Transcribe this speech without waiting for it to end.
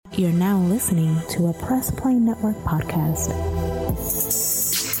You're now listening to a Press Play Network podcast.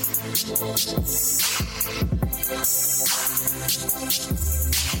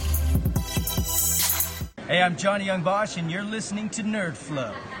 Hey, I'm Johnny Young Bosch, and you're listening to Nerd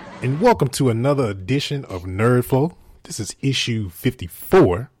Flow. And welcome to another edition of Nerd Flow. This is issue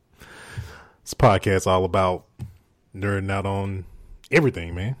 54. This podcast all about nerding out on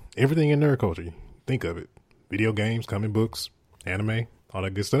everything, man. Everything in nerd culture. Think of it. Video games, comic books, anime, all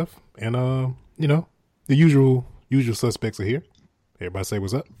that good stuff. And, you know, the usual suspects are here. Everybody say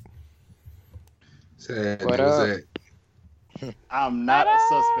what's up. What up? I'm not a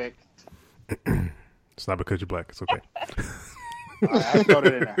suspect. It's not because you're black. It's okay. I throw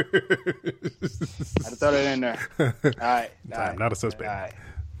it in there. All right. I'm not a suspect. All right.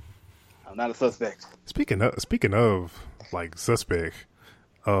 I'm not a suspect. Speaking of like suspect,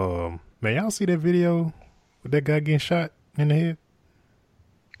 man, y'all see that video with that guy getting shot in the head?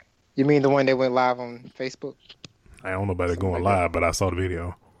 You mean the one that went live on Facebook? I don't know about it going live, but I saw the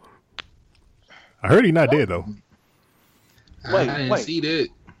video. I heard he's not dead though. I didn't see that.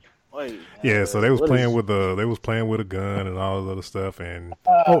 Yeah, so they was playing with a gun and all this other stuff, and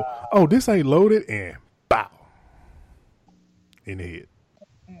this ain't loaded, and bow in the head.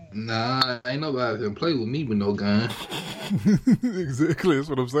 Nah, ain't nobody can play with me with no gun. Exactly, that's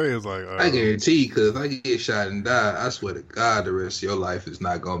what I'm saying. It's like I guarantee, because if I get shot and die, I swear to God, the rest of your life is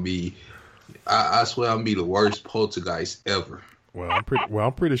not gonna be. I swear I'm gonna be the worst poltergeist ever. Well,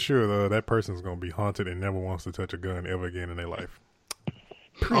 I'm pretty sure that person's gonna be haunted and never wants to touch a gun ever again in their life.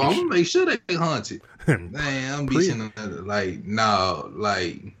 I'm gonna make sure they haunted. Man, I'm be saying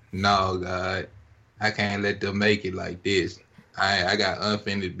no, God, I can't let them make it like this. I got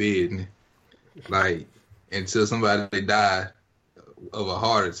unfinished business. Like, until somebody die of a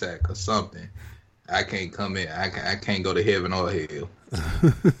heart attack or something, I can't come in. I can't go to heaven or hell.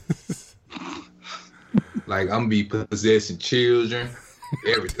 Like, I'm gonna be possessing children,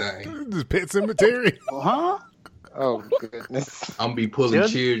 everything. This pet cemetery. Huh? Oh, goodness. I'm gonna be pulling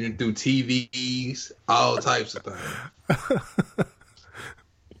children through TVs, all types of things.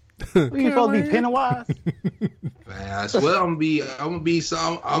 You supposed to be Pennywise? Man, I swear I'm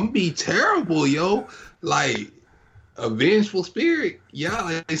gonna be terrible, yo. Like a vengeful spirit. Y'all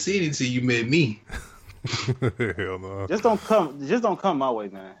ain't seen it until you met me. Hell no. Just don't come my way,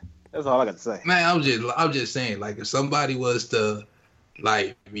 man. That's all I got to say. Man, I'm just saying, like, if somebody was to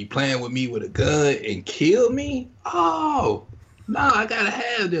like be playing with me with a gun and kill me, oh no, I gotta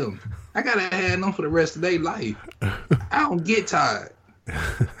have them. I gotta have them for the rest of their life. I don't get tired.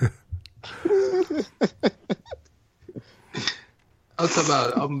 I'm talking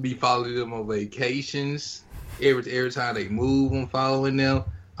about I'm gonna be following them on vacations. Every time they move, I'm following them.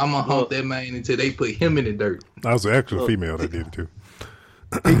 I'm gonna hump that man until they put him in the dirt. That was an actual female that did it too.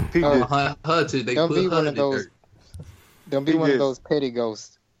 Her till they put her in the dirt. Don't be one of those petty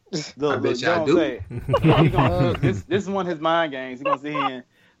ghosts. I bet y'all do. This is one of his mind games. He's gonna sit here and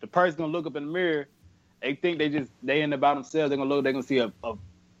the person gonna look up in the mirror. They think they in there by themselves. They're gonna see a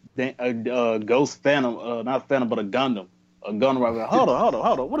ghost phantom, not phantom, but a Gundam. A Gundam right there. Hold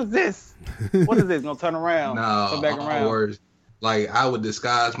on. What is this? Gonna turn around. Come back around. Words. Like, I would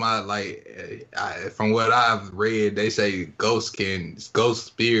disguise my, from what I've read, they say ghost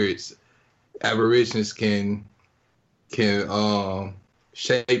spirits, aberrations can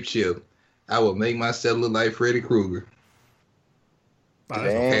shapeshift. I would make myself look like Freddy Krueger.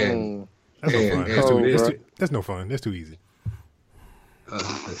 Dang. That's no fun. That's no fun. That's too easy.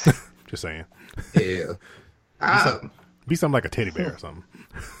 Just saying. Yeah. Be something like a teddy bear or something.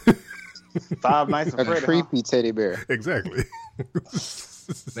 Five Nights at Freddy's. A creepy teddy bear. Exactly.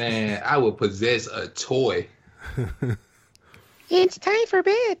 Man, I would possess a toy. It's time for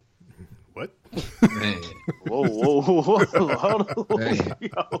bed. What? Man. Whoa. Hold on. Man.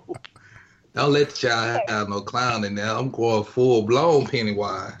 Don't let the child have no clown in there. I'm going full blown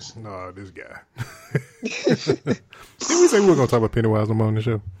Pennywise. No, this guy. Didn't we say we were gonna talk about Pennywise no more on the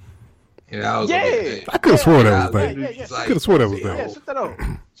show? Yeah, I could have sworn that was thing. Yeah. I could have sworn that was thing. Yeah, shut that up.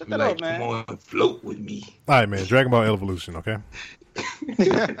 Shut that up, man. Come on, float with me. All right, man. Dragon Ball Evolution, okay?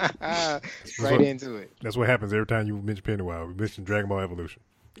 Right into it. That's what happens every time you mention Pennywise. We mention Dragon Ball Evolution.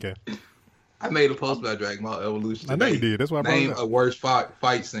 Okay. I made a post about Dragon Ball Evolution today. I know you did. That's why I brought it Name up. a worst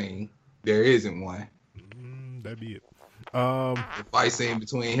fight scene. There isn't one. That'd be it. The fight scene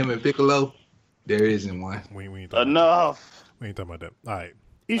between him and Piccolo. There isn't one. We ain't talking Enough. We ain't talking about that. All right.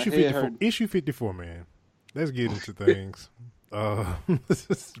 Issue 54, man. Let's get into things. This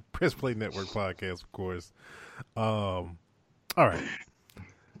is Press Play Network podcast, of course. All right.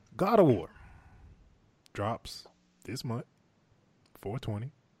 God of War drops this month, 4/20.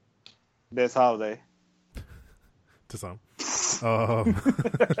 Best holiday. To some.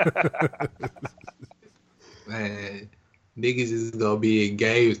 Man, niggas is gonna be in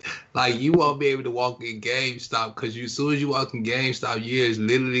games. Like, you won't be able to walk in GameStop because as soon as you walk in GameStop, you're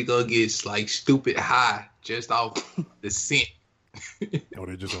literally gonna get like stupid high just off the scent. Oh,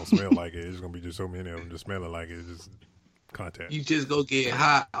 they just don't smell like it. It's gonna be just so many of them just smelling like it. It's just contact. You just gonna get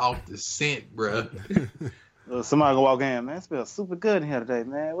high off the scent, bro. Somebody gonna walk in, man. It smells super good in here today,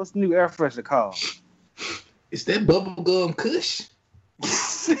 man. What's the new air freshener called? It's that bubblegum Kush.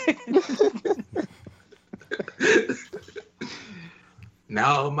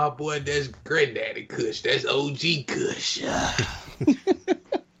 No, my boy, that's Granddaddy Kush. That's OG Kush.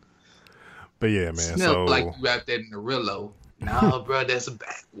 But yeah, man. Smell like you wrapped that in a Rillo. Nah, bro, that's a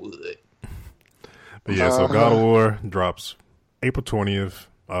backwood. But yeah, so God of War drops April 20th.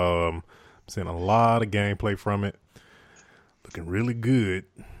 Seeing a lot of gameplay from it. Looking really good.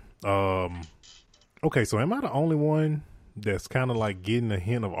 Okay, so am I the only one that's kind of like getting a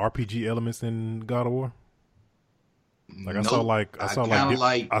hint of RPG elements in God of War? Like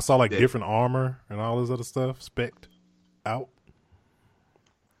I saw different armor and all this other stuff spec'd out.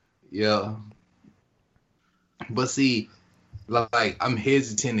 Yeah. But see, like I'm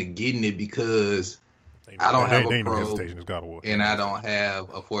hesitant to getting it because I don't have a Pro and I don't have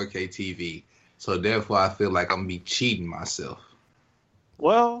a 4K TV. So therefore I feel like I'm gonna be cheating myself.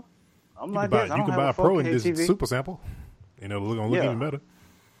 Well, I'm like this. You can buy a Pro and this super sample. And it'll look even better.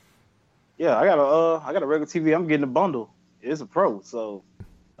 Yeah, I got a regular TV. I'm getting a bundle. It's a Pro, so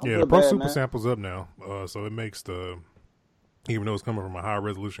the Pro Super Sample's up now. So it makes even though it's coming from a high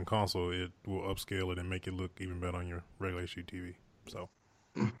resolution console, it will upscale it and make it look even better on your regular HD TV. So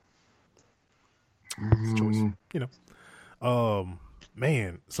it's a choice,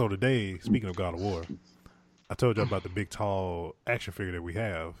 man. So today, speaking of God of War, I told you about the big tall action figure that we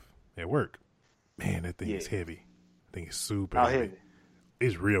have at work. Man, that thing is heavy. I think it's super heavy.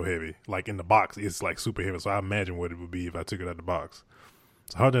 It's real heavy. Like in the box, it's like super heavy. So I imagine what it would be if I took it out of the box.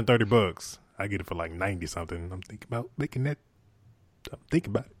 It's $130. I get it for like 90 something. I'm thinking about making that. I'm thinking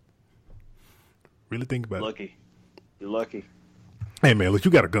about it. Really think about it. You're lucky. Hey man, look,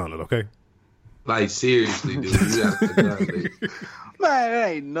 you got a gauntlet, okay? Like seriously, dude, you got a gauntlet. Man, that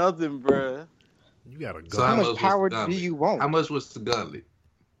ain't nothing, bro. You got a gauntlet. So how much power do you want? How much was the gauntlet?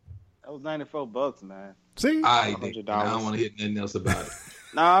 That was $94, man. See, I don't want to hear nothing else about it.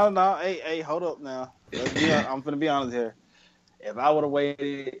 No. Hey, hold up now. I'm finna be honest here. If I would have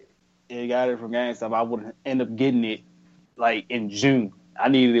waited and got it from GameStop, I would end up getting it like in June. I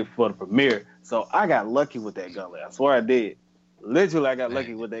needed it for the premiere, so I got lucky with that gauntlet. I swear I did. Literally, I got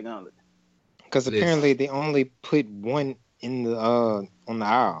lucky with that gauntlet. Because apparently they only put one in the on the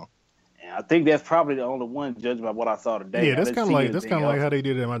aisle. And I think that's probably the only one, judged by what I saw today. Yeah, that's kind of like how they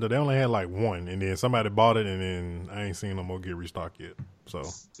did it. They only had like one, and then somebody bought it, and then I ain't seen no more get restocked yet. So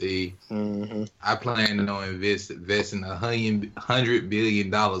see, I plan on investing $100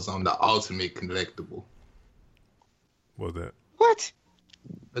 billion on the ultimate collectible. What's that? What?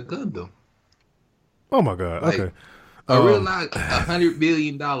 The Gundam. Oh my God! Like, okay, real live $100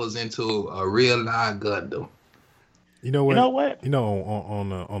 billion into a real live Gundam. You know what?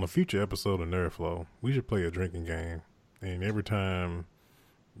 On a future episode of Nerd Flow, we should play a drinking game, and every time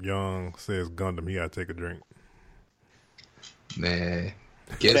Young says Gundam, he gotta take a drink. Man,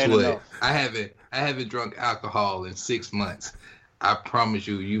 guess what? I haven't drunk alcohol in 6 months. I promise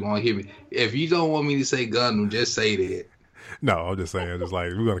you won't hear me. If you don't want me to say Gundam, just say that. No, I'm just saying, just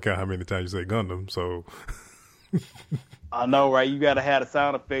like we're gonna count how many times you say Gundam. So I know, right? You gotta have the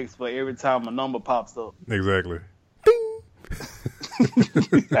sound effects for every time a number pops up. Exactly. Ding.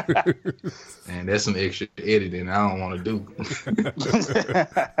 And that's some extra editing I don't want to do.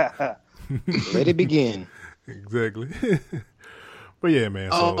 Let it begin. Exactly. But yeah,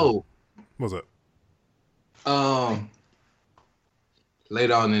 man. So, what's up?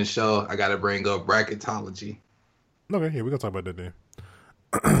 Later on in the show, I gotta bring up bracketology. Okay, yeah, we're gonna talk about that then.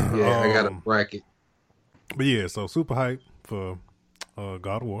 Yeah, I got a bracket. But yeah, so super hype for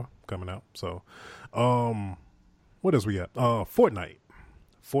God of War coming out. So, what else we got? Fortnite.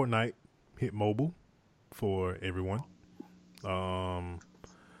 Fortnite hit mobile for everyone.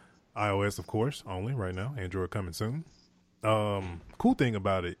 iOS, of course, only right now. Android coming soon. Cool thing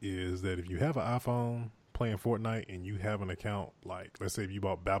about it is that if you have an iPhone playing Fortnite and you have an account, like let's say if you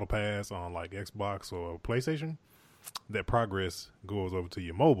bought Battle Pass on like Xbox or PlayStation, that progress goes over to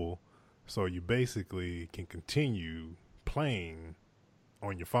your mobile, so you basically can continue playing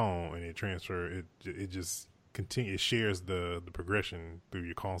on your phone, and it just continue. It shares the progression through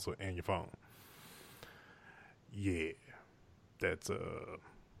your console and your phone. Yeah, that's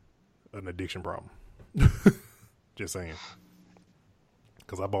an addiction problem. Just saying.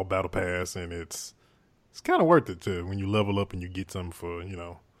 Because I bought Battle Pass, and it's kind of worth it too when you level up and you get something for,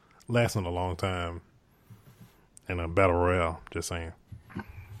 lasting a long time. And a Battle Royale, just saying.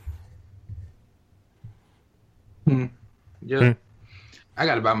 Yeah. I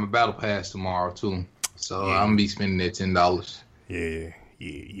got to buy my Battle Pass tomorrow too. So I'm going to be spending that $10. Yeah.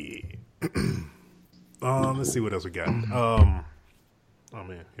 Let's see what else we got. Oh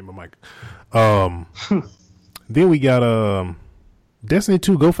man, hit my mic. Then we got Destiny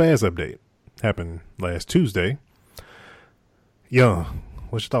 2 Go Fast update. Happened last Tuesday. Young,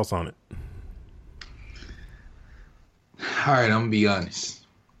 what's your thoughts on it? All right, I'm going to be honest.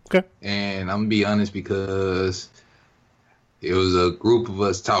 Okay. And I'm going to be honest because it was a group of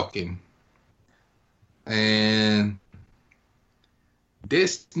us talking. And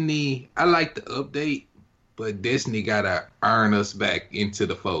Destiny, I like the update, but Destiny got to earn us back into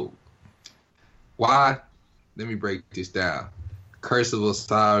the fold. Why? Let me break this down. Curse of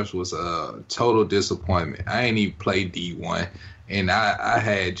Osiris was a total disappointment. I ain't even played D1, and I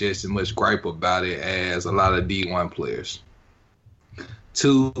had just as much gripe about it as a lot of D1 players.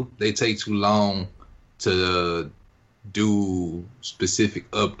 2, they take too long to do specific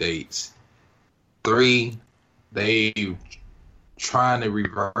updates. 3, they trying to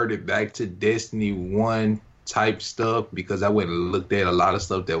revert it back to Destiny 1 type stuff, because I went and looked at a lot of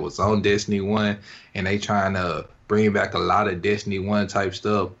stuff that was on Destiny 1, and they trying to bring back a lot of Destiny 1 type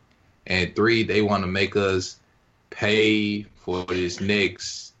stuff. And 3, they want to make us pay for this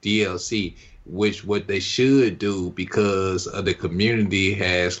next DLC, which what they should do, because of the community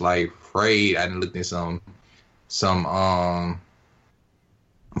has like frayed. I looked at some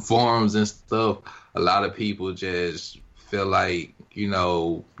forums and stuff. A lot of people just feel like,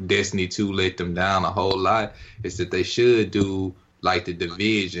 Destiny 2 let them down a whole lot. Is that they should do like the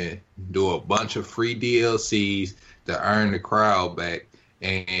Division, do a bunch of free DLCs to earn the crowd back.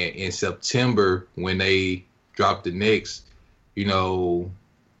 And in September, when they drop the next,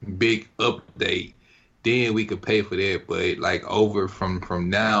 big update, then we could pay for that. But like from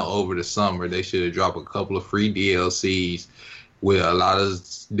now over the summer, they should drop a couple of free DLCs with a lot of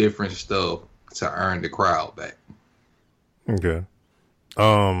different stuff to earn the crowd back. Okay.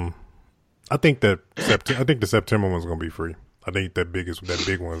 I think the September one's gonna be free. I think that big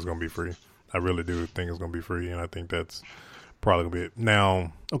one is gonna be free. I really do think it's gonna be free, and I think that's probably gonna be it.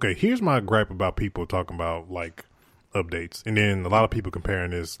 Now, okay, here's my gripe about people talking about like updates, and then a lot of people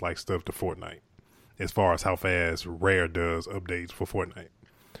comparing this like stuff to Fortnite, as far as how fast Rare does updates for Fortnite.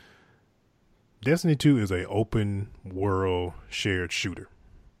 Destiny 2 is a open world shared shooter.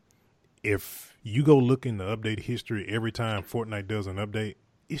 If you go look in the update history, every time Fortnite does an update,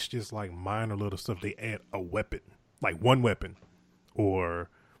 it's just like minor little stuff. They add a weapon, like one weapon, or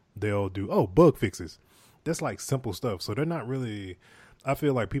they'll do, bug fixes. That's like simple stuff. So they're not really, I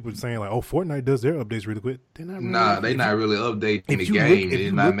feel like people are saying like, Fortnite does their updates really quick. They're not really. They're not really updating the game.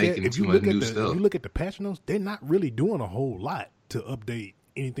 They're not making too much new stuff. If you look at the patch notes, they're not really doing a whole lot to update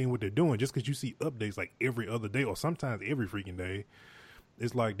anything what they're doing. Just because you see updates like every other day or sometimes every freaking day,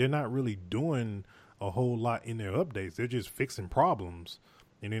 it's like they're not really doing a whole lot in their updates. They're just fixing problems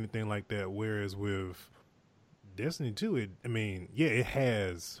and anything like that. Whereas with Destiny 2, it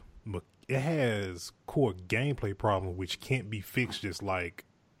has core gameplay problems which can't be fixed just like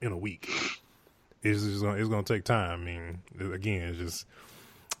in a week. It's gonna take time. Again, it's just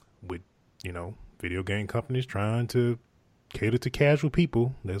with video game companies trying to cater to casual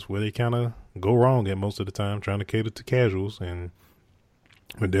people. That's where they kind of go wrong at most of the time, trying to cater to casuals. And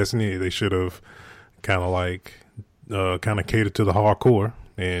with Destiny, they should have kind of catered to the hardcore.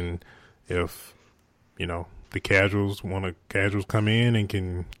 And if the casuals come in and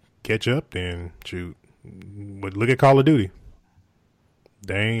can catch up, then shoot. But look at Call of Duty.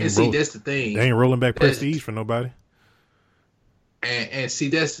 That's the thing. They ain't rolling back prestige for nobody. And see,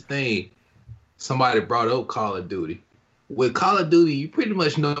 that's the thing. Somebody brought up Call of Duty. With Call of Duty, you pretty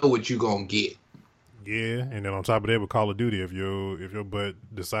much know what you're gonna get. Yeah, and then on top of that, with Call of Duty, if your butt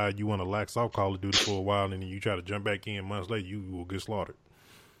decide you want to lax off Call of Duty for a while, and then you try to jump back in months later, you will get slaughtered.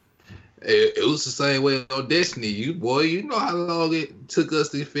 It was the same way on Destiny. You know how long it took us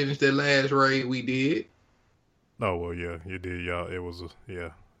to finish that last raid we did. Oh well, yeah, you did, y'all. It was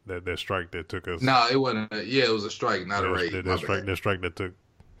that strike that took us. No, it wasn't. It was a strike, not a raid. That strike that took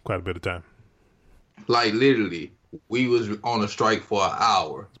quite a bit of time. Like literally, we was on a strike for an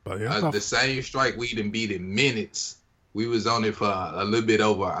hour. But the same strike we done beat in minutes. We was on it for a little bit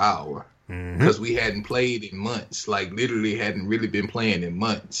over an hour because we hadn't played in months. Like literally, hadn't really been playing in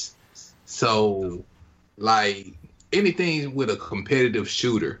months. So, like anything with a competitive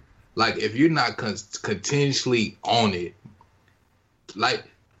shooter, Like if you're not continuously on it, like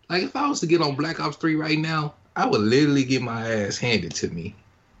if I was to get on Black Ops 3 right now, I would literally get my ass handed to me.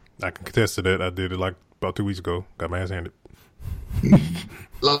 I can contest to that. I did it like about 2 weeks ago. Got my ass handed.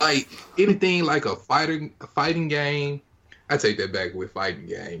 Like anything like a fighting game. I take that back with fighting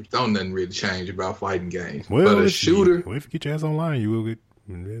games. Don't nothing really change about fighting games. Well, but a shooter. If you get your ass online, you will get.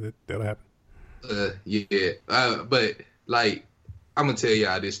 That'll happen. But like I'm gonna tell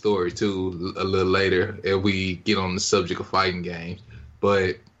y'all this story too a little later if we get on the subject of fighting games.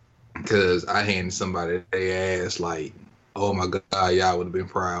 But because I handed somebody their ass, like, oh my god, y'all would have been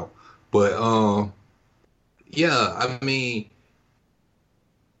proud. But yeah, I mean,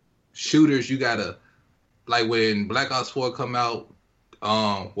 shooters, you gotta. Like when Black Ops 4 come out,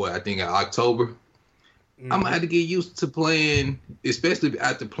 I think in October, I'm gonna have to get used to playing, especially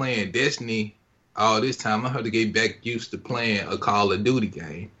after playing Destiny all this time. I'm gonna have to get back used to playing a Call of Duty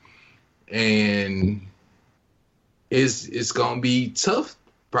game, and it's gonna be tough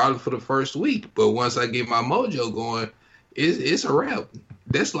probably for the first week. But once I get my mojo going, it's a wrap.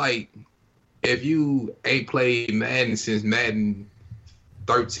 That's like if you ain't played Madden since Madden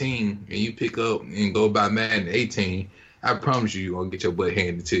 13 and you pick up and go by Madden 18, I promise you're gonna get your butt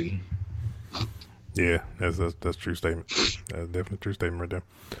handed to you. Yeah, that's a true statement. That's definitely a true statement right there.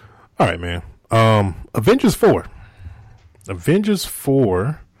 All right, man. Avengers 4. Avengers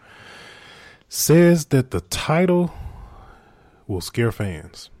 4 says that the title will scare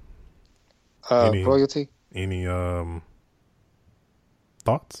fans. Royalty? Any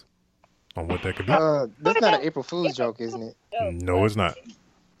thoughts on what that could be? That's not an April Fool's joke, isn't it? No, it's not.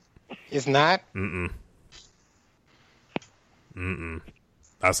 It's not? Mm-mm.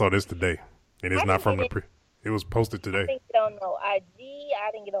 I saw this today, and it's not from the it was posted today. I didn't get on no IG.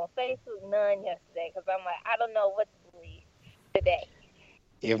 I didn't get on Facebook. None yesterday because I'm like, I don't know what to believe today.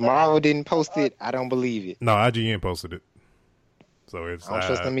 If Marvel didn't post it, I don't believe it. No, IGN posted it. So it's I don't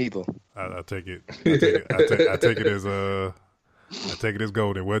trust them either. I take it. I take it as I take it as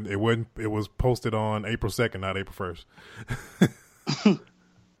gold. It wasn't. It was posted on April 2nd, not April 1st.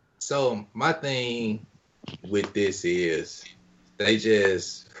 So my thing with this is they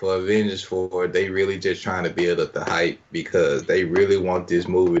just, for Avengers 4, they really just trying to build up the hype because they really want this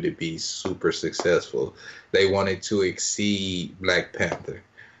movie to be super successful. They want it to exceed Black Panther.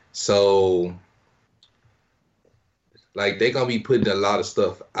 So like they're gonna be putting a lot of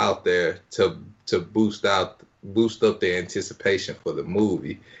stuff out there to boost up the anticipation for the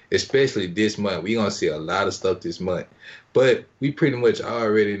movie, especially this month. We're gonna see a lot of stuff this month, but we pretty much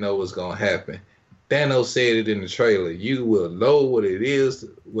already know what's gonna happen. Thanos said it in the trailer. You will know what it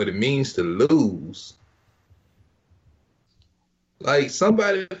means to lose. Like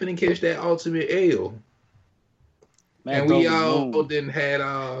somebody finna catch that ultimate L. Man, and we all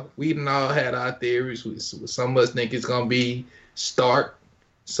had our theories. Some of us think it's gonna be Stark.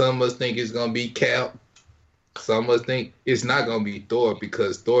 Some of us think it's gonna be Cap. Some of us think it's not gonna be Thor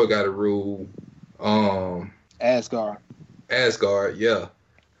because Thor got to rule Asgard, yeah.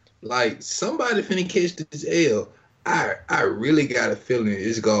 Like somebody finna catch this L. I really got a feeling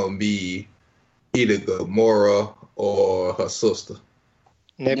it's gonna be either Gamora or her sister.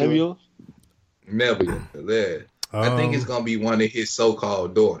 Nebula. Yeah. I think it's gonna be one of his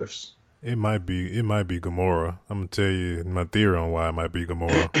so-called daughters. It might be Gamora. I'm gonna tell you my theory on why it might be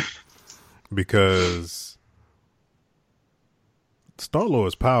Gamora. Because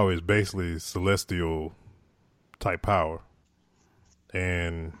Star-Lord's power is basically celestial type power.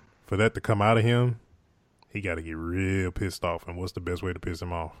 And for that to come out of him, he got to get real pissed off. And what's the best way to piss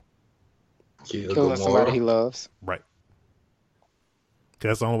him off? Killing somebody he loves. Right.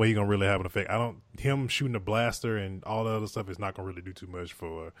 That's the only way he's going to really have an effect. Him shooting a blaster and all the other stuff is not going to really do too much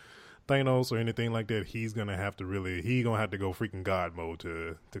for Thanos or anything like that. He's going to have to go freaking God mode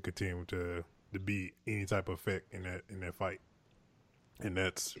to continue to be any type of effect in that fight. And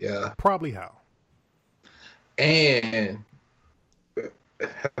that's probably how. And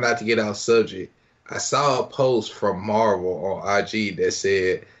not to get off subject, I saw a post from Marvel on IG that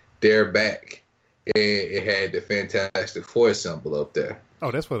said they're back, and it had the Fantastic Four symbol up there. Oh,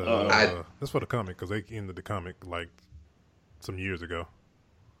 that's for the comic because they ended the comic like some years ago.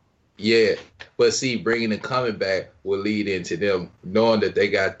 Yeah, but see, bringing the comic back will lead into them knowing that they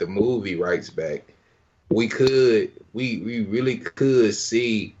got the movie rights back. We really could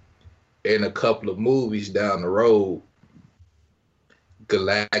see in a couple of movies down the road,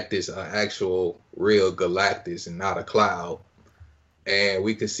 Galactus, an actual real Galactus and not a cloud. And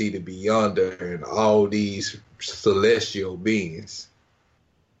we could see the Beyonder and all these celestial beings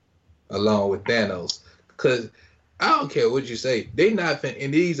along with Thanos. Because I don't care what you say. They not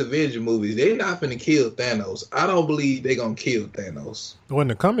in these Avenger movies. They not finna kill Thanos. I don't believe they gonna kill Thanos. Well, in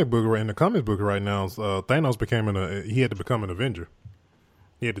the comic book right now, Thanos he had to become an Avenger.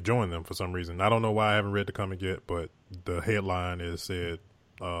 He had to join them for some reason. I don't know why I haven't read the comic yet, but the headline said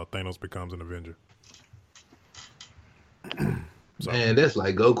Thanos becomes an Avenger. So, man, that's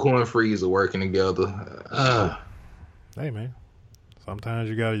like Goku and Frieza working together. Hey, man. Sometimes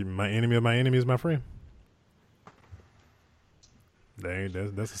you got my enemy of my enemy is my friend.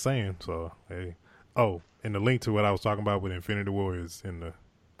 That's a saying. So, hey. Oh, and the link to what I was talking about with Infinity War is in the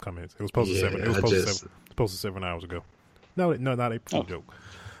comments. It was posted 7 hours ago. No, not a joke.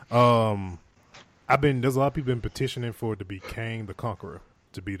 There's a lot of people been petitioning for it to be Kang the Conqueror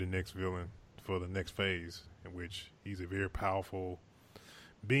to be the next villain for the next phase, in which he's a very powerful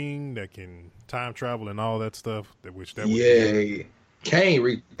being that can time travel and all that stuff. Kang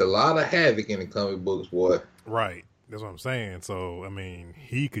wreaked a lot of havoc in the comic books, boy. Right, that's what I'm saying. So I mean,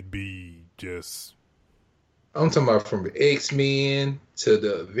 he could be just. I'm talking about from the X-Men to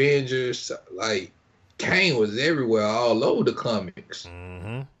the Avengers. Like Kang was everywhere, all over the comics.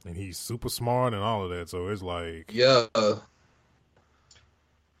 Mm-hmm. And he's super smart and all of that. So it's like, yeah.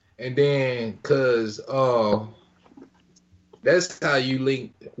 And then, cause that's how you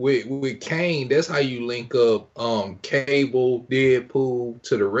link with Kane. That's how you link up Cable, Deadpool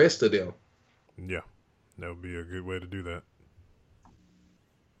to the rest of them. Yeah, that would be a good way to do that.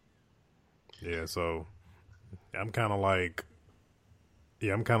 Yeah, so I'm kind of like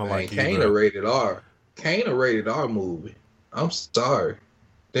Kane a rated R. Kane a rated R movie. I'm sorry.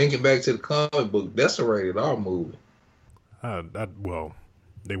 Thinking back to the comic book, that's a rated R movie. Well,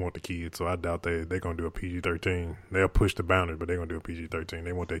 they want the kids, so I doubt they're gonna do a PG-13. They'll push the boundaries, but they're gonna do a PG-13.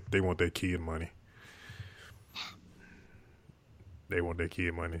 They want their kid money. They want their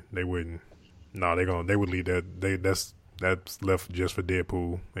kid money. They wouldn't. No, they would leave that. That's left just for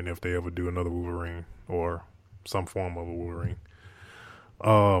Deadpool, and if they ever do another Wolverine or some form of a Wolverine.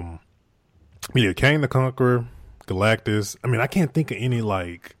 Yeah, Kang the Conqueror, Galactus. I mean, I can't think of any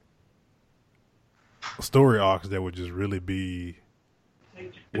like story arcs that would just really be.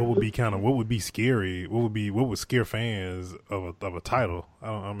 What would be scary? What would scare fans of a title?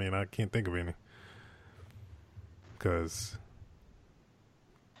 I can't think of any. Because,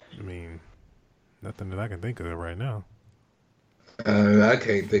 I mean, nothing that I can think of right now. I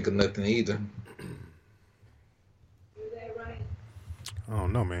can't think of nothing either. I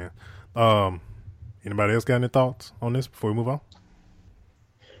don't know, man. Anybody else got any thoughts on this before we move on?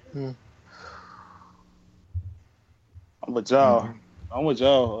 I'm with y'all. You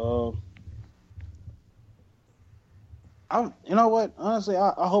know what? Honestly,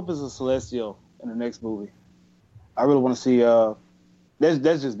 I hope it's a Celestial in the next movie. I really want to see.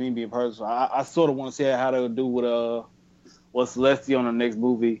 That's just me being personal. I sort of want to see how they'll do with Celestial in the next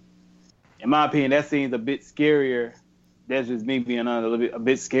movie. In my opinion, that seems a bit scarier. That's just me being honest, a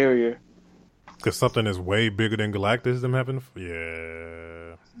bit scarier. Because something is way bigger than Galactus. Them having,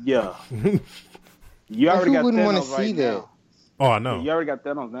 yeah. You already got wouldn't want Thanos to see right that? now. Oh, I know. You already got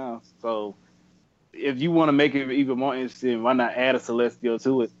Thanos now. So if you want to make it even more interesting, why not add a Celestial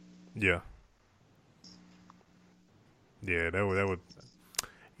to it? Yeah. Yeah, that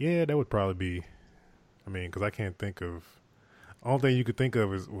would probably be. I mean, because I can't think of. Only thing you could think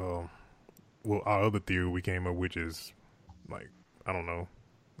of is well, our other theory we came up, which is like I don't know.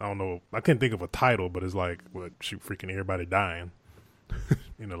 I can't think of a title, but it's like freaking everybody dying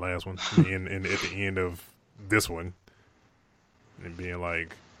in the last one, and at the end of this one, and being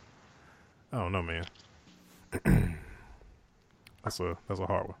like, I don't know, man. That's a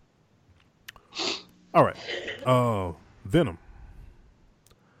hard one. All right, Venom.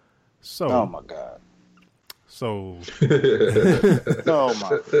 So, oh my god. So, oh my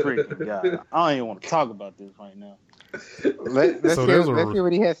freaking god! I don't even want to talk about this right now. Let's hear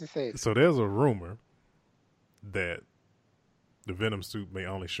what he has to say. So there's a rumor that the Venom suit may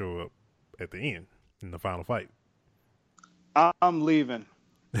only show up at the end in the final fight. I'm leaving.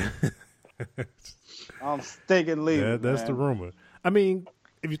 I'm stinking leaving. That's the rumor. I mean,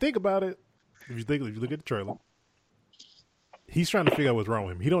 if you think about it, if you look at the trailer, he's trying to figure out what's wrong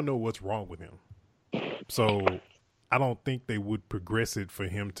with him. He don't know what's wrong with him. So I don't think they would progress it for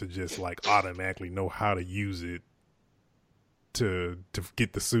him to just like automatically know how to use it to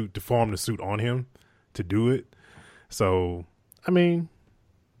get the suit, to form the suit on him to do it. So, I mean,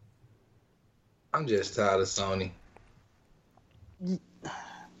 I'm just tired of Sony.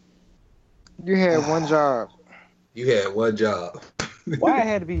 You had one job. You had one job. Why it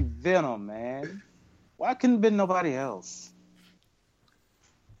had to be Venom, man? Why couldn't it been nobody else?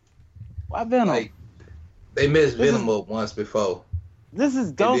 Why Venom? They messed Venom up once before. This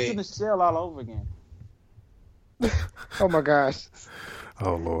is Ghost in the Shell all over again. Oh my gosh.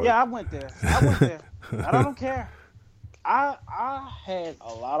 Oh Lord. Yeah, I went there. And I don't care. I had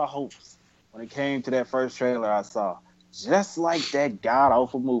a lot of hopes when it came to that first trailer I saw. Just like that god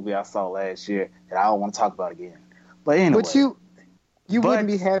awful movie I saw last year that I don't want to talk about again. But anyway. But you wouldn't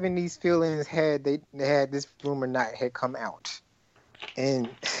be having these feelings had they had this rumor not had come out. And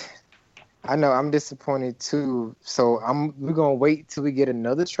I know I'm disappointed too. So we're gonna wait till we get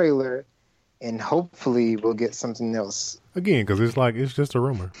another trailer, and hopefully we'll get something else. Again, because it's just a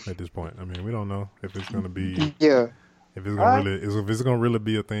rumor at this point. I mean, we don't know if it's gonna be if it's gonna really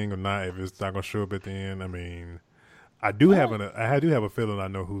be a thing or not. If it's not gonna show up at the end. I mean, I do have a feeling I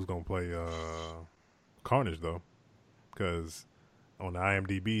know who's gonna play Carnage though, because on the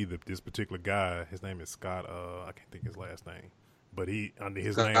IMDb, this particular guy, his name is Scott. I can't think his last name, but under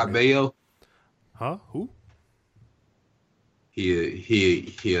his name. Scott Baio. Huh? Who?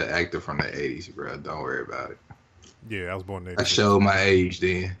 He an actor from the 80s, bro. Don't worry about it. Yeah, I was born in 86. I showed my age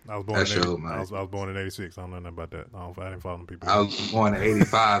then. I was born in 86. I don't know nothing about that. I didn't follow them people. I was born in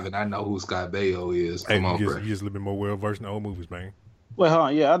 85, and I know who Scott Baio is. Come on, bro. You just a little bit more well-versed in the old movies, man. Wait, hold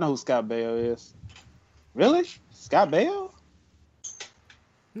on. Yeah, I know who Scott Baio is. Really? Scott Baio?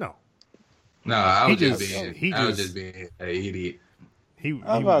 No. No, I was just being an idiot.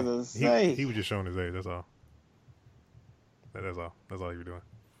 I was about to say. He was just showing his age. That's all. That's all. That's all he was doing.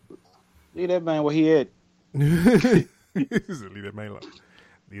 Leave that man where he at. Leave that man alone.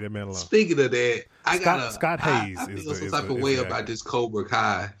 Leave that man alone. Speaking of that, Scott Hayes. I feel some type of way about this Cobra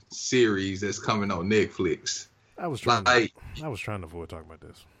Kai series that's coming on Netflix. I was trying to avoid talking about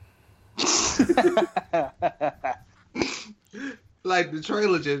this. Like the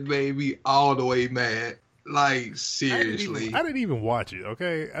trailer just made me all the way mad. Like seriously, I didn't even watch it.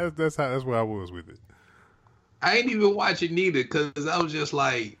 Okay, that's where I was with it. I ain't even watch it neither because I was just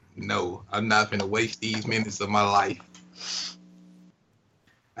like, no, I'm not gonna waste these minutes of my life.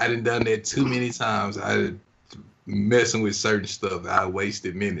 I done that too many times. I messing with certain stuff. I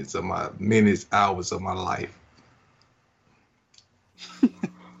wasted hours of my life.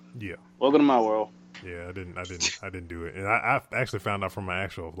 Yeah. Welcome to my world. Yeah, I didn't do it. And I actually found out from my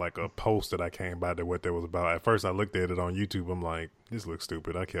actual, like, a post that I came by that what that was about. At first I looked at it on YouTube. I'm like, this looks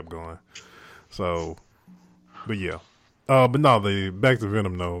stupid. I kept going. So, but yeah. But no, back to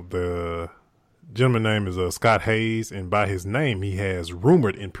Venom though. The gentleman's name is Scott Hayes, and by his name he has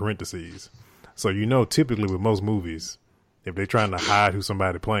rumored in parentheses. So typically with most movies, if they're trying to hide who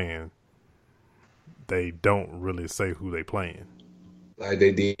somebody playing, they don't really say who they playing. Like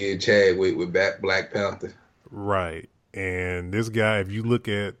they did Chadwick with Black Panther. Right. And this guy, if you look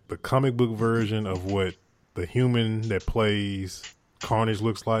at the comic book version of what the human that plays Carnage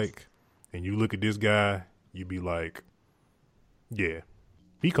looks like, and you look at this guy, you be like, yeah,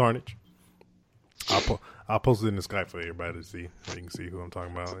 he Carnage. I'll post it in the Skype for everybody to see. So you can see who I'm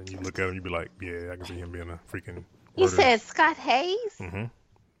talking about. And you look at him, you be like, yeah, I can see him being a freaking You said Scott Hayes? Mm-hmm.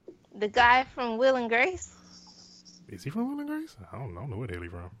 The guy from Will and Grace? Is he from Will and Grace? I don't know where the hell he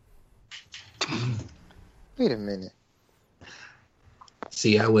from. Wait a minute.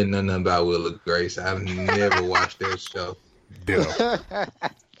 See, I wouldn't know nothing about Will and Grace. I've never watched that show.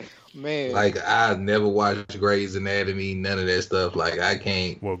 Man. Like, I never watched Grey's Anatomy, none of that stuff. Like, I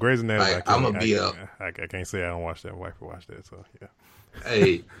can't. Well, Grey's Anatomy, like, I can't say I don't watch that. My wife will watch that, so yeah.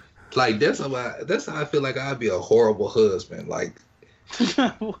 Hey, like, that's how I feel like I'd be a horrible husband. Like,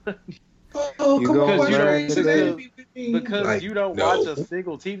 oh, You come go on, watch learn Grey's today. Anatomy with me. Because Like, you don't no. watch a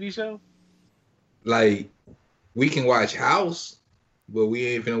single TV show? Like, we can watch House, but we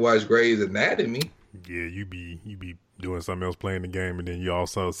ain't finna watch Grey's Anatomy. Yeah, you be doing something else playing the game, and then you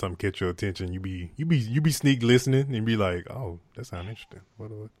also something catch your attention. You be sneak listening and be like, oh, that sounds interesting. What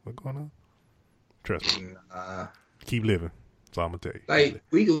going on? Trust me. Keep living. That's all I'm gonna tell you. Like,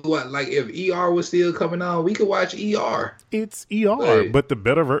 we could watch, like, if ER was still coming on, we could watch ER. It's ER, but the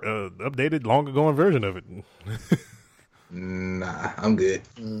better updated, longer going version of it. Nah, I'm good.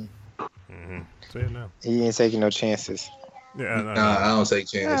 Mm-hmm. Say it now. He ain't taking no chances. Yeah, Nah, I don't take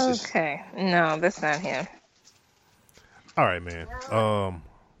chances. Okay. No, that's not him. All right, man.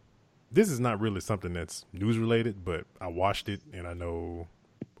 This is not really something that's news related, but I watched it, and I know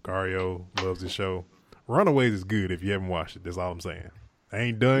Gario loves the show. Runaways is good if you haven't watched it. That's all I'm saying. I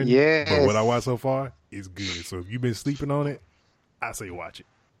ain't done, Yes. but what I watched so far is good. So if you've been sleeping on it, I say watch it.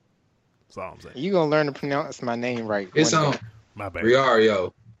 That's all I'm saying. You gonna learn to pronounce my name right. It's one on day. My bad.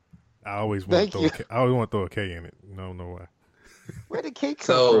 Riario. I always want Thank to throw a K in it. I don't know why. Where did cake come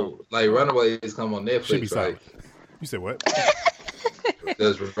So, like, Runaways come on Should be Netflix, right? silent. You said what?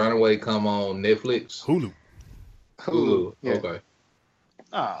 Does Runaway come on Netflix? Hulu. Hulu. Yeah. Okay.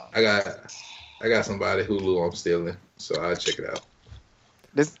 Oh, I got somebody Hulu I'm stealing, so I'll check it out.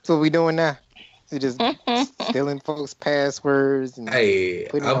 This is what we doing now. We just stealing folks' passwords and Hey,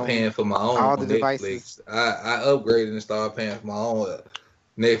 putting it I'm on paying for my own all the Netflix. devices. I upgraded and started paying for my own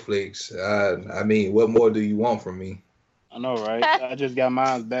Netflix. I mean, what more do you want from me? I know, right? I just got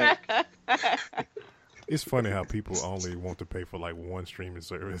mine back. It's funny how people only want to pay for like one streaming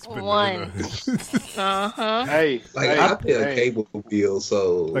service. But One. Hey, Like hey, I pay a hey. cable bill,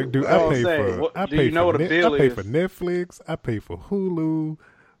 so like, dude, I I was pay saying, for what- I do pay you know for what a I bill pay is? for Netflix. I pay for Hulu.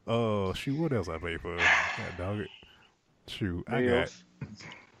 Shoot, what else I pay for? God, dog it. Shoot,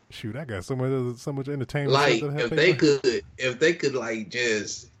 I got so much entertainment. like stuff that I if pay they for. could like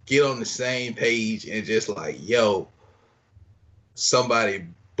just get on the same page and just like, yo, somebody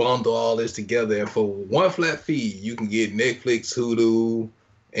bundle all this together, and for one flat fee you can get Netflix, Hulu,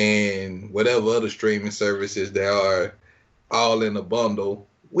 and whatever other streaming services there are all in a bundle.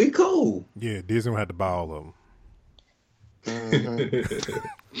 We cool. Yeah, Disney will have to buy all of them.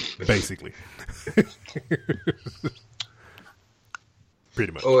 Mm-hmm. Basically.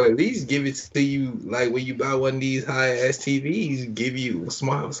 Pretty much. Or at least give it to you like when you buy one of these high ass TVs, give you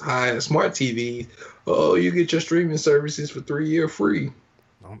smart TVs. Oh, you get your streaming services for 3 years free.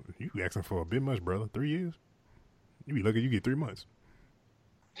 You asking for a bit much, brother. 3 years? You be lucky you get 3 months.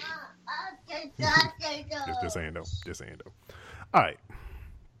 Just saying though. All right.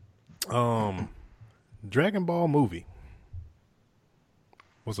 Dragon Ball movie.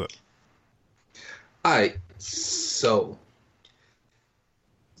 What's up? All right, so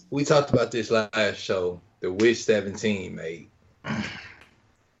we talked about this last show, the Wish 17 made.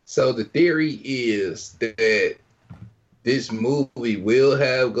 So the theory is that this movie will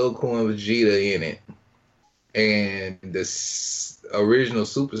have Goku and Vegeta in it, and the original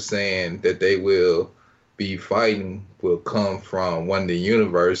Super Saiyan that they will be fighting will come from one of the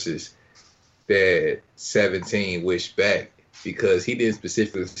universes that 17 wished back, because he didn't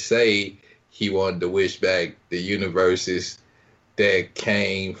specifically say he wanted to wish back the universes that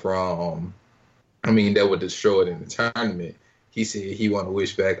came from, that were destroyed in the tournament. He said he wanted to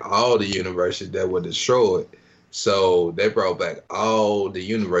wish back all the universes that were destroyed. So they brought back all the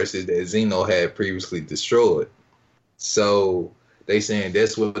universes that Xeno had previously destroyed. So they saying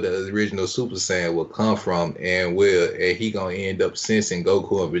that's where the original Super Saiyan will come from, and he gonna end up sensing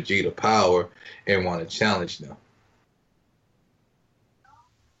Goku and Vegeta power and want to challenge them.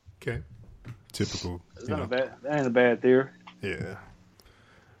 Okay. Typical. It's not bad. That ain't a bad theory. Yeah.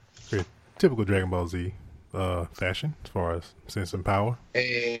 Very typical Dragon Ball Z fashion as far as sensing power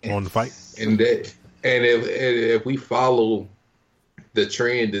on the fight. And if we follow the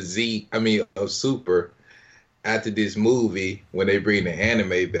trend of Super after this movie, when they bring the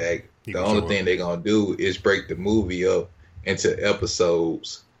anime back, the only thing they're gonna do is break the movie up into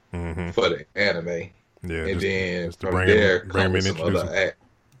episodes for the anime. Yeah, and then from bring there him come with some other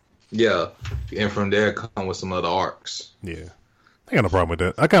and from there come with some other arcs. Yeah, I got no problem with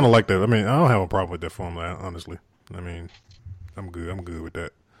that. I kind of like that. I mean, I don't have a problem with that formula, honestly. I mean, I'm good with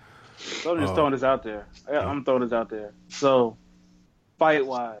that. So I'm just throwing this out there. I'm throwing this out there. So, fight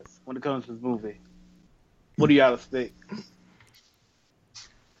wise, when it comes to this movie, what do y'all expect?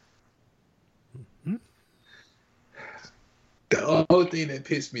 The only thing that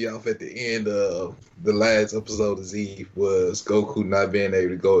pissed me off at the end of the last episode of Z was Goku not being able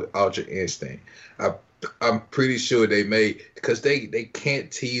to go Ultra Instinct. I'm pretty sure they made, because they can't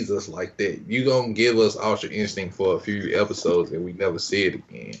tease us like that. You gonna give us Ultra Instinct for a few episodes and we never see it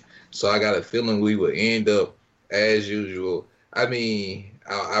again. So I got a feeling we will end up as usual. I mean,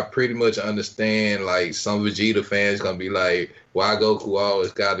 I pretty much understand, like, some Vegeta fans gonna be like, why Goku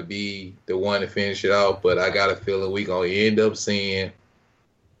always got to be the one to finish it off, but I got a feeling we gonna end up seeing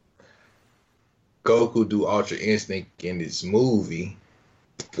Goku do Ultra Instinct in this movie,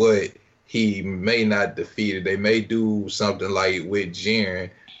 but he may not defeat it. They may do something like with Jiren,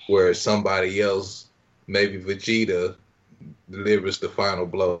 where somebody else, maybe Vegeta, delivers the final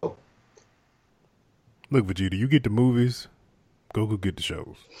blow. Look, Vegeta, you get the movies, Goku get the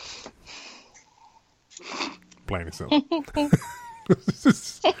shows. Plain and simple. That's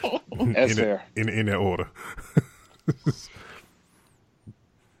fair. In that order.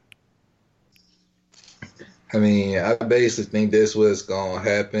 I mean, I basically think that's what's gonna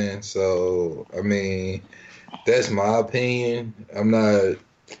happen. So, I mean, that's my opinion. I'm not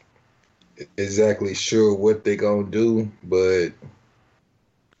exactly sure what they're gonna do, but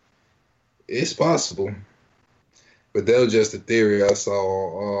it's possible. But that was just a theory I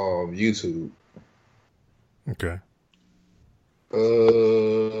saw on YouTube. Okay.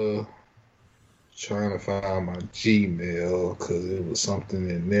 Trying to find my Gmail because it was something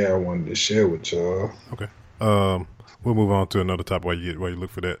in there I wanted to share with y'all. Okay. We'll move on to another topic while you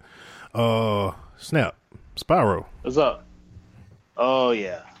look for that. Snap. Spyro. What's up? Oh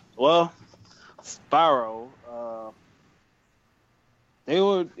yeah. Well, Spyro. It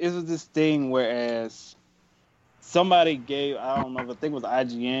was this thing whereas somebody gave, I don't know if I think it was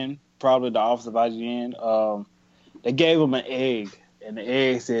IGN, probably the office of IGN. They gave him an egg, and the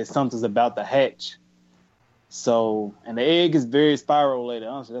egg said something's about to hatch. So, and the egg is very Spyro related.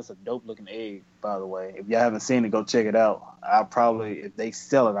 Honestly, that's a dope looking egg, by the way. If y'all haven't seen it, go check it out. I'll probably, if they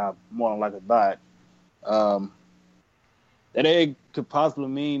sell it, I'll more than likely buy it. That egg could possibly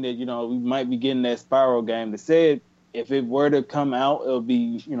mean that, we might be getting that Spyro game. They said if it were to come out, it'll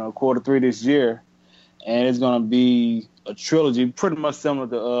be, Q3 this year. And it's going to be a trilogy, pretty much similar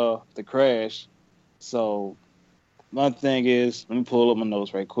to the Crash. So, my thing is, let me pull up my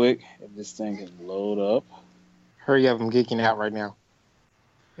notes right quick. If this thing can load up. Hurry up, I'm geeking out right now.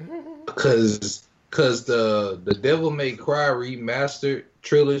 Cause the Devil May Cry remastered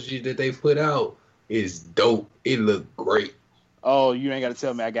trilogy that they put out is dope. It looked great. Oh, you ain't got to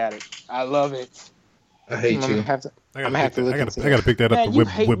tell me I got it. I love it. I hate you. I gotta pick that up with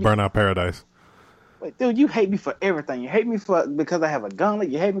Burnout Paradise. Wait, dude, you hate me for everything. You hate me because I have a gauntlet.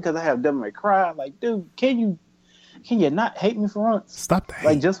 You hate me because I have Devil May Cry. Like, dude, can you not hate me for once? Stop the hate.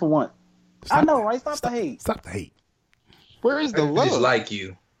 Like, just for once. I know, right? Stop the hate. Stop the hate. Where is the I love? just like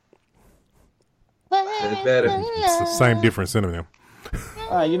you. It's better. It's the same different synonym.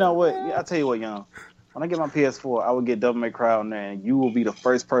 You know what? I'll tell you what, young. When I get my PS4, I will get Devil May Cry on there, and you will be the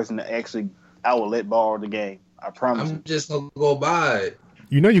first person to I will let borrow the game. I promise you. I'm just gonna go buy it.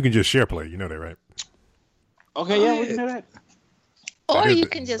 You know you can just share play. You know that, right? Okay, yeah, we can do that. Or you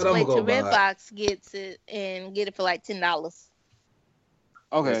can just wait till buy it. Redbox gets it and get it for like $10.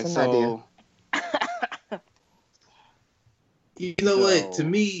 Okay, That's an so You know what? To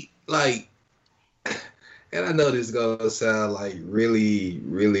me, like, and I know this is gonna sound like really,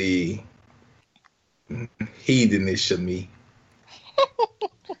 really heathenish of me.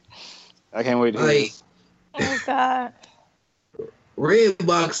 I can't wait to hear Like, this. Oh God.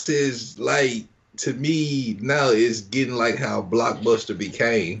 Redbox is like, to me now is getting like how Blockbuster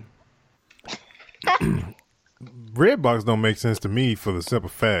became. Redbox don't make sense to me for the simple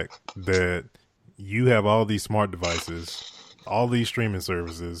fact that you have all these smart devices, all these streaming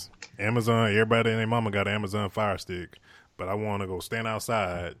services, Amazon. Everybody and their mama got an Amazon Fire Stick, but I want to go stand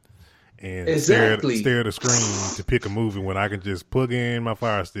outside and stare at the screen to pick a movie when I can just plug in my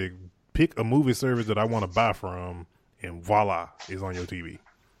Fire Stick, pick a movie service that I want to buy from, and voila, it's on your TV.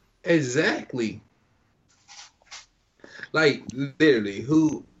 Exactly. Like, literally,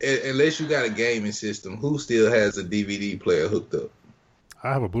 unless you got a gaming system, who still has a DVD player hooked up?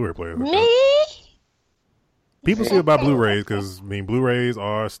 I have a Blu-ray player hooked up. Me? People still buy Blu-rays because, Blu-rays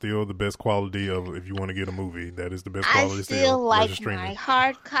are still the best quality of, if you want to get a movie, that is the best quality. I still like my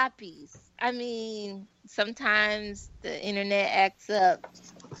hard copies. Sometimes the internet acts up.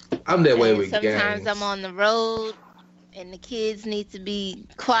 I'm that way with sometimes games. I'm on the road and the kids need to be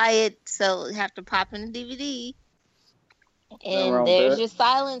quiet, so I have to pop in the DVD. And there's your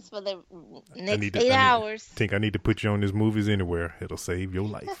silence for the next 8 hours. I need to put you on this Movies Anywhere. It'll save your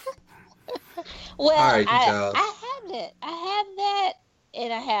life. Well, right, I have that. I have that,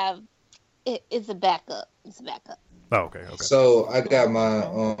 and I have it's a backup. Oh, okay. So I got my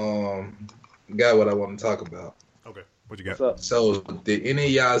got what I want to talk about. Okay, what you got? So did any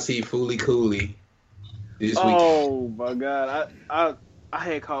of y'all see Fooly Cooley this weekend? Oh my God, I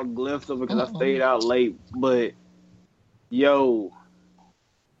had caught a glimpse of it because I stayed out late, but yo,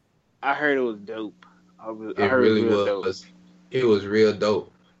 I heard it was dope. It really was. It was real dope.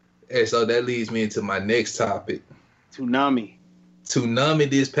 And so that leads me into my next topic. Toonami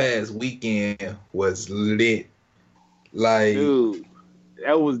this past weekend was lit. Like, dude,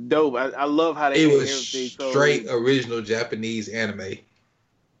 that was dope. I love how they it made was everything straight original Japanese anime.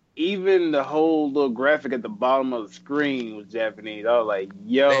 Even the whole little graphic at the bottom of the screen was Japanese. I was like,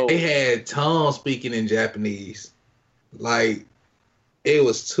 yo. They had Tom speaking in Japanese. Like, it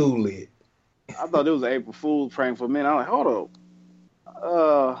was too lit. I thought it was an April Fool's prank for a minute. I'm like, hold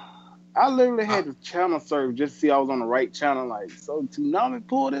up. I literally had the channel surf just to see I was on the right channel. Like, so Toonami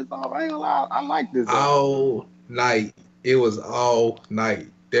pulled this off. I ain't gonna lie, I like this. All night. It was all night.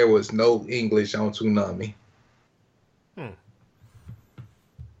 There was no English on Toonami.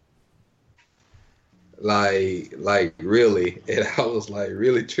 Like really. And I was like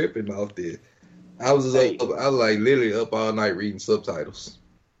really tripping off this. I was like literally up all night reading subtitles.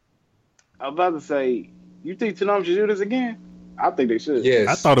 I was about to say, you think Toonami should do this again? I think they should. Yes.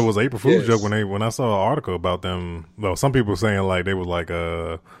 I thought it was April Fool's Yes. joke when I saw an article about them. Well, some people were saying like they were like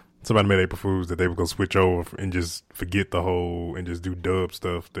somebody made April Fools that they were gonna switch over and just forget the whole and just do dub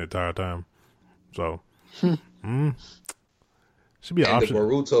stuff the entire time. So should be an And option. the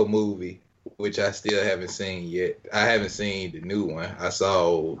Boruto movie, which I still haven't seen yet. I haven't seen the new one. I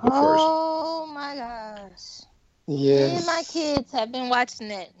saw the first one. Oh my gosh. Yes. Me and my kids have been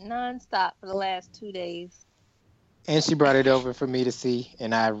watching it nonstop for the last 2 days. And she brought it over for me to see,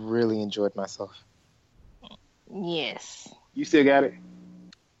 and I really enjoyed myself. Yes. You still got it?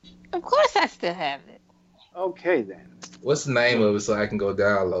 Of course I still have it. Okay, then. What's the name of it so I can go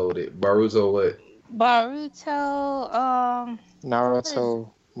download it? Boruto what? Boruto, Naruto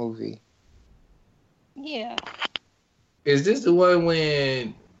movie. yeah. Is this the one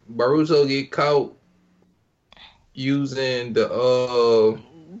when Boruto get caught using the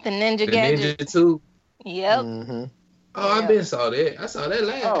Ninja gadget. Ninja too? Yep. Mm-hmm. Oh, I been saw that. I saw that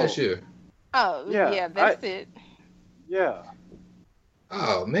last year. Oh, yeah, that's it. Yeah.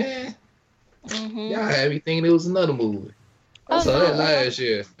 Oh man, Mm-hmm. y'all had me thinking it was another movie. I Oh, saw no. that last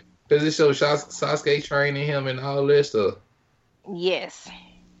year because it showed Sasuke training him and all that stuff. Yes.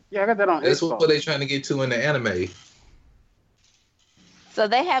 Yeah, I got that on That's Xbox. what they trying to get to in the anime. So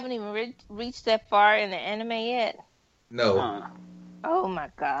they haven't even reached that far in the anime yet? No, Oh my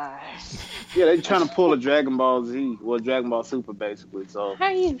gosh. Yeah, they trying to pull a Dragon Ball Z, well, Dragon Ball Super, basically. So,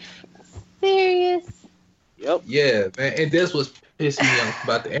 Are you serious? yep. yeah, man, and that's what's pissing me off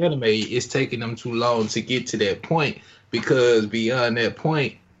about the anime. It's taking them too long to get to that point because beyond that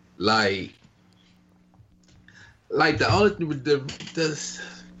point, like the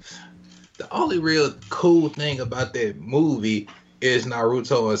only real cool thing about that movie is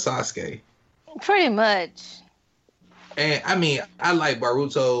Naruto and Sasuke. Pretty much. And I mean, I like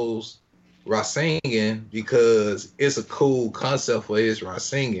Baruto's Rasengan because it's a cool concept for his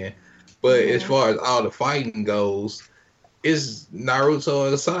Rasengan. But as far as all the fighting goes, it's Naruto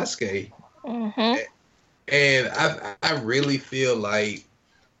and Sasuke. Mm-hmm. And I really feel like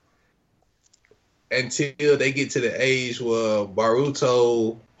until they get to the age where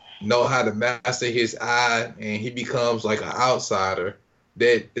Baruto know how to master his eye and he becomes like an outsider,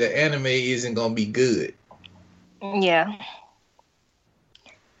 that the anime isn't gonna be good. Yeah.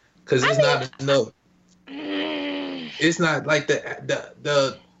 Because it's not enough. It's not like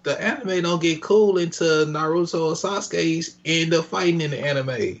the anime don't get cool until Naruto or Sasuke end up fighting in the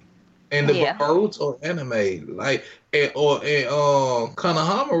anime. And the Boruto anime, like or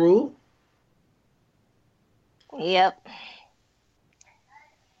Konohamaru. Yep.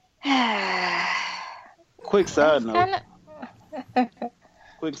 Quick side note.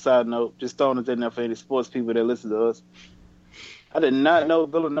 Just throwing it in there for any sports people that listen to us. I did not know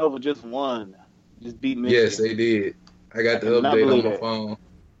Villanova just won. Just beat Michigan. Yes, they did. I got the update on my phone.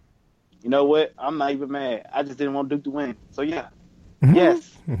 You know what? I'm not even mad. I just didn't want Duke to win. So, yeah.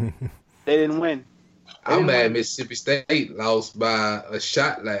 Yes. They didn't win. I'm mad Mississippi State lost by a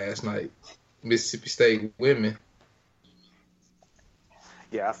shot last night. Mississippi State women.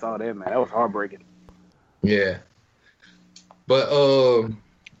 Yeah, I saw that, man. That was heartbreaking. Yeah. But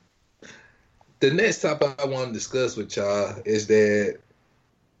the next topic I want to discuss with y'all is that,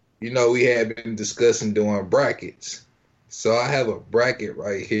 you know, we have been discussing doing brackets. So I have a bracket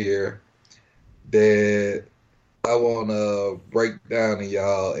right here that I want to break down to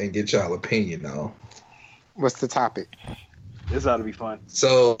y'all and get y'all opinion on. What's the topic? This ought to be fun.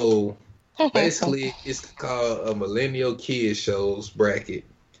 So basically, it's called a Millennial Kids Shows bracket.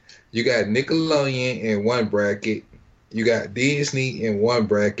 You got Nickelodeon in one bracket. You got Disney in one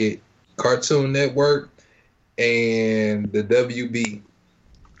bracket. Cartoon Network and the WB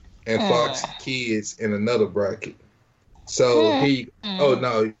and Fox Kids in another bracket. So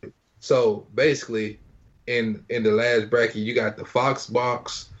So basically, in the last bracket, you got the Fox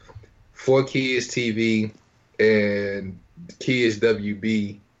Box, 4Kids TV, and Kids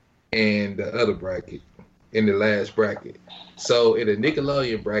WB, and the other bracket in the last bracket. So in the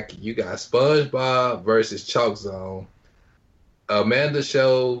Nickelodeon bracket, you got SpongeBob versus Chalk Zone, Amanda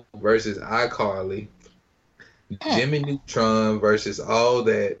Show versus iCarly, Jimmy Neutron versus All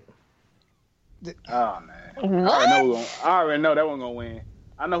That. Oh, man. I already know that one going to win.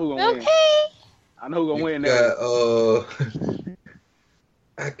 I know who going to win. I know who going to win that.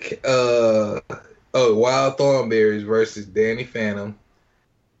 Wild Thornberries versus Danny Phantom,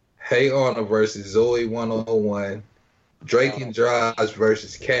 Hey Arnold versus Zoe 101, Drake and Josh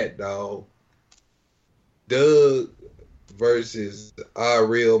versus Cat Dog, Doug versus Our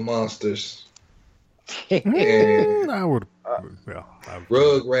Real Monsters, and I would.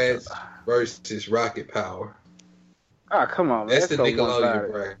 Rugrats versus Rocket Power. Oh, come on, man. That's the so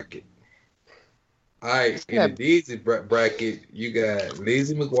Nickelodeon bracket. All right, in the Disney bracket, you got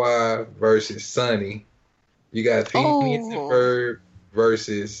Lizzie McGuire versus Sunny. You got Phineas and Ferb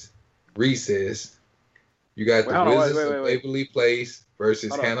versus Recess. You got the Wizards of Waverly Place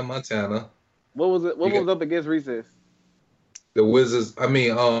versus Hannah Montana. What was it? What was up against Recess? The Wizards.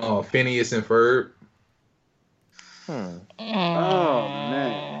 Phineas and Ferb. Oh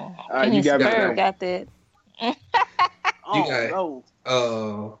man! You got that. You got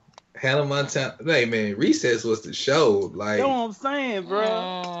Hannah Montana. Hey man, Recess was the show. Like, you know what I'm saying,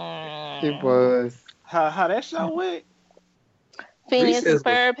 bro? It was. How that show went? Phineas and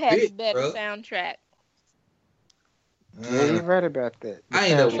Ferb had the better soundtrack. Yeah, you read about that. I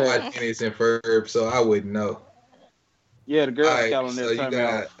ain't never watched Phineas and Ferb, so I wouldn't know. Yeah, the girl calendar.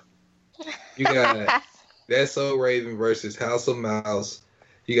 So you got That's So Raven versus House of Mouse.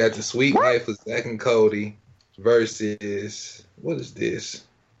 You got The Sweet Life of Zack and Cody versus, what is this?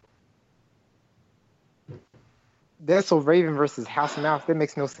 That's So Raven versus House of Mouse. That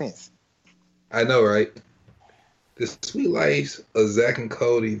makes no sense. I know, right? The Sweet Life of Zack and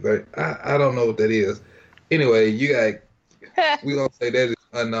Cody. I don't know what that is. Anyway, you got, we're going to say that is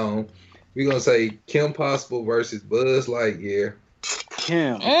unknown. We're going to say Kim Possible versus Buzz Lightyear.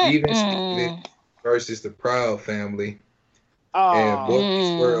 Steven Stevens versus the Proud Family. And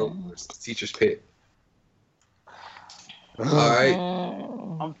Boy Squirrel versus Teacher's Pet. All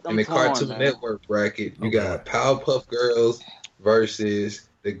right. In the Cartoon Network bracket, you got Powerpuff Girls versus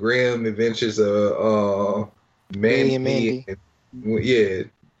the Grim Adventures of Mandy. Yeah,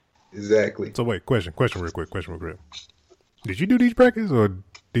 exactly. So wait, question real quick. Did you do these brackets, or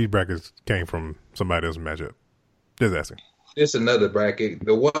these brackets came from somebody else's matchup? Just asking. It's another bracket.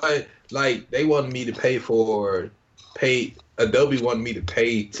 The one, like, they wanted me to Adobe wanted me to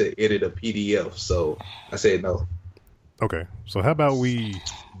pay to edit a PDF, so I said no. Okay, so how about we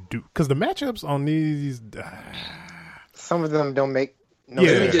do, because the matchups on these, some of them don't make no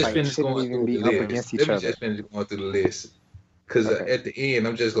Let me just like, finish going through the list. Let me just finish going through the list, because at the end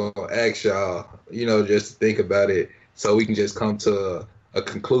I'm just going to ask y'all, just to think about it, so we can just come to a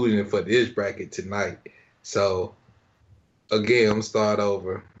conclusion for this bracket tonight. So again, I'm going to start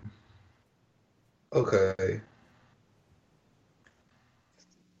over. Okay.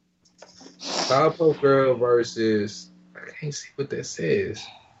 Powerpuff Girl versus, I can't see what that says.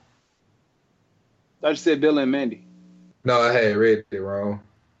 I just said Bill and Mandy. No, I had read it wrong.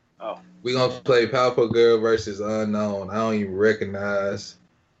 Oh. We're going to play Powerpuff Girl versus Unknown. I don't even recognize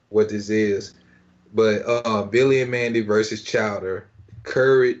what this is. But Billy and Mandy versus Chowder.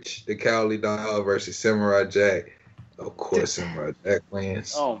 Courage, the Cowardly Dog versus Samurai Jack. Of course, Samurai Jack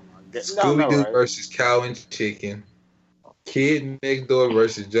wins. Oh, my God. Scooby-Doo versus Cow and Chicken. Kid Next Door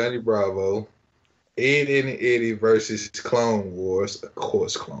versus Johnny Bravo. Ed and Eddie versus Clone Wars. Of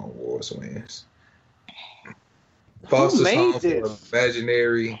course, Clone Wars wins. Foster's Home for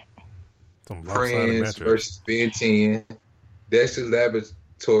Imaginary Friends versus Ben 10. Dexter's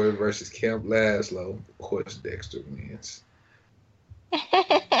Laboratory versus Camp Laszlo. Of course, Dexter wins.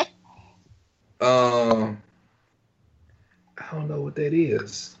 I don't know what that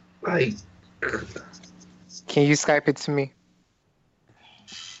is. Like, can you Skype it to me?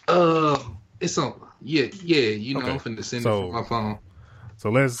 It's on. Yeah. Okay. I'm finna send it from my phone. So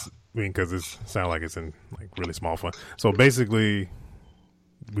let's, because it sounds like it's in like really small fun. So basically,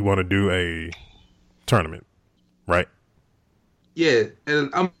 we want to do a tournament, right? Yeah, and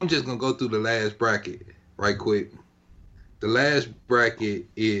I'm just gonna go through the last bracket right quick. The last bracket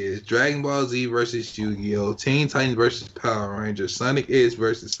is Dragon Ball Z versus Yu-Gi-Oh!, Teen Titans versus Power Rangers, Sonic X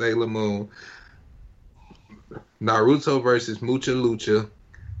versus Sailor Moon, Naruto versus Mucha Lucha,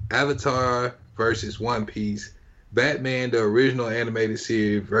 Avatar versus One Piece, Batman the original animated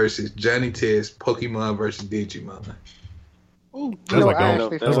series versus Johnny Test, Pokemon versus Digimon. That's like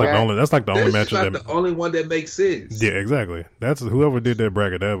the only match. That's the only one that makes sense. Yeah, exactly. That's whoever did that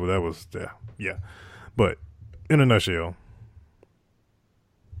bracket. That was yeah. But in a nutshell,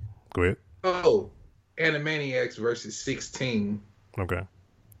 go ahead. Oh, Animaniacs versus 16. Okay.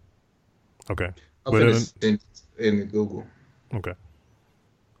 I'm finna in Google. Okay.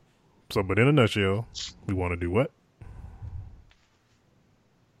 So, but in a nutshell, we want to do what?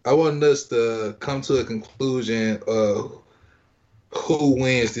 I want us to come to a conclusion of who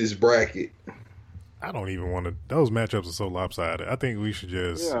wins this bracket. I don't even want to. Those matchups are so lopsided. I think we should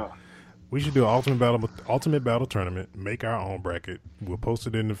we should do an ultimate battle tournament. Make our own bracket. We'll post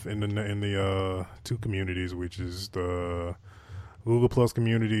it in the two communities, which is the Google Plus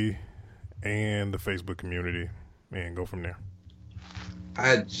community and the Facebook community, and go from there.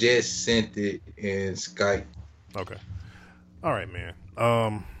 I just sent it in Skype. Okay. All right, man.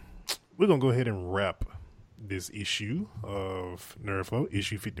 We're gonna go ahead and wrap this issue of Nerd Flow,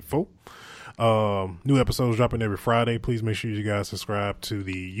 issue 54. New episodes dropping every Friday. Please make sure you guys subscribe to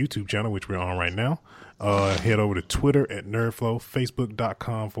the YouTube channel, which we're on right now. Head over to Twitter at NerdFlow,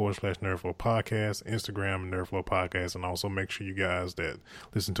 Facebook.com/NerdFlow Podcast, Instagram NerdFlow Podcast, and also make sure you guys that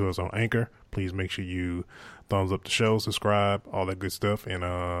listen to us on Anchor, please make sure you thumbs up the show, subscribe, all that good stuff. And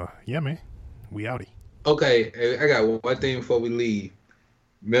yeah, man, we outie. Okay, I got one thing before we leave.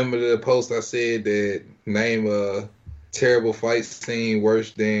 Remember the post I said that name a terrible fight scene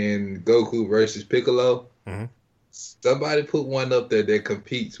worse than Goku versus Piccolo? Mm-hmm. Somebody put one up there that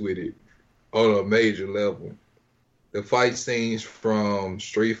competes with it on a major level. The fight scenes from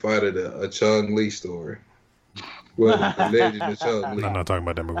Street Fighter, a Chun-Li story. Well, the legend of Chun-Li. I'm not talking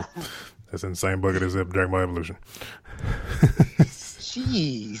about that movie. That's in the same bucket as Dragon Ball Evolution.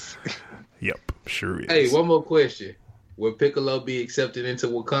 Jeez. Yep, sure is. Hey, one more question. Will Piccolo be accepted into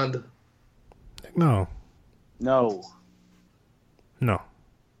Wakanda? No. No.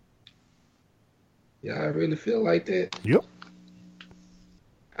 Yeah, I really feel like that. Yep.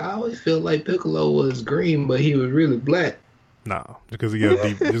 I always feel like Piccolo was green, but he was really black. Nah, just because he got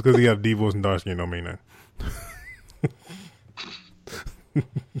a D voice and dark skin don't mean that.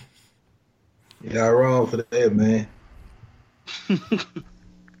 Y'all wrong for that, man.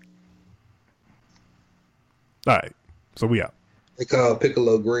 All right, so we out. They call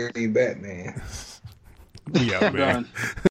Piccolo Green Batman. We out, man.